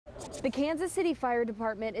The Kansas City Fire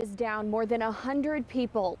Department is down more than 100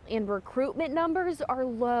 people and recruitment numbers are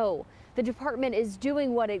low. The department is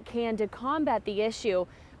doing what it can to combat the issue,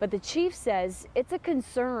 but the chief says it's a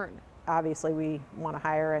concern. Obviously, we want to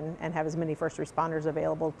hire and have as many first responders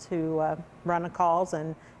available to run calls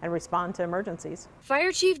and respond to emergencies.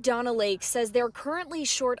 Fire Chief Donna Lake says they're currently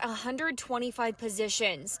short 125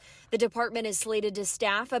 positions. The department is slated to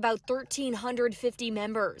staff about 1,350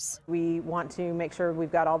 members. We want to make sure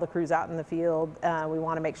we've got all the crews out in the field. We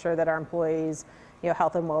want to make sure that our employees,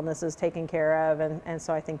 health and wellness is taken care of. And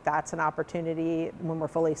so I think that's an opportunity when we're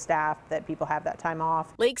fully staffed that people have that time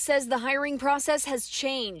off. Lake says the hiring process has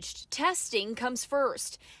changed. Testing comes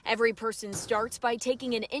first. Every person starts by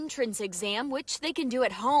taking an entrance exam, which they can do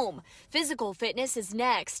at home. Physical fitness is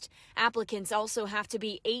next. Applicants also have to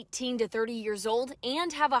be 18 to 30 years old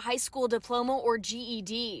and have a high school diploma or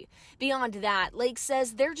GED. Beyond that, Lake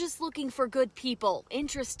says they're just looking for good people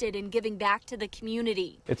interested in giving back to the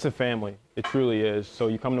community. It's a family. It truly is. So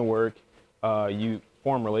you come to work, you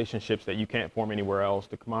form relationships that you can't form anywhere else.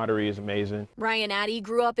 The camaraderie is amazing. Ryan Addy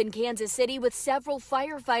grew up in Kansas City with several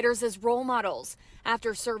firefighters as role models.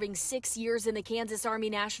 After serving 6 years in the Kansas Army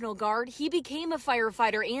National Guard, he became a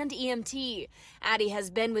firefighter and EMT. Addy has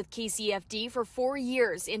been with KCFD for 4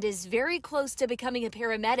 years and is very close to becoming a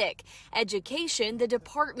paramedic. Education the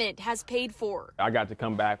department has paid for. I got to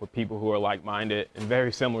come back with people who are like-minded and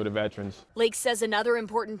very similar to veterans. Lake says another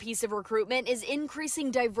important piece of recruitment is increasing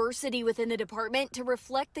diversity within the department to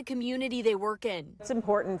reflect the community they work in. It's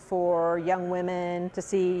important for young women to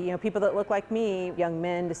see, people that look like me, young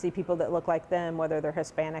men to see people that look like them, whether they're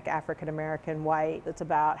Hispanic, African American, white. It's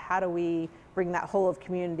about how do we bring that whole of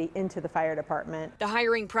community into the fire department. The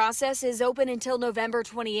hiring process is open until November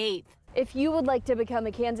 28th. If you would like to become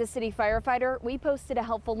a Kansas City firefighter, we posted a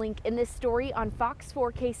helpful link in this story on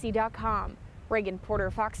fox4kc.com. Reagan Porter,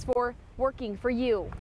 Fox 4, working for you.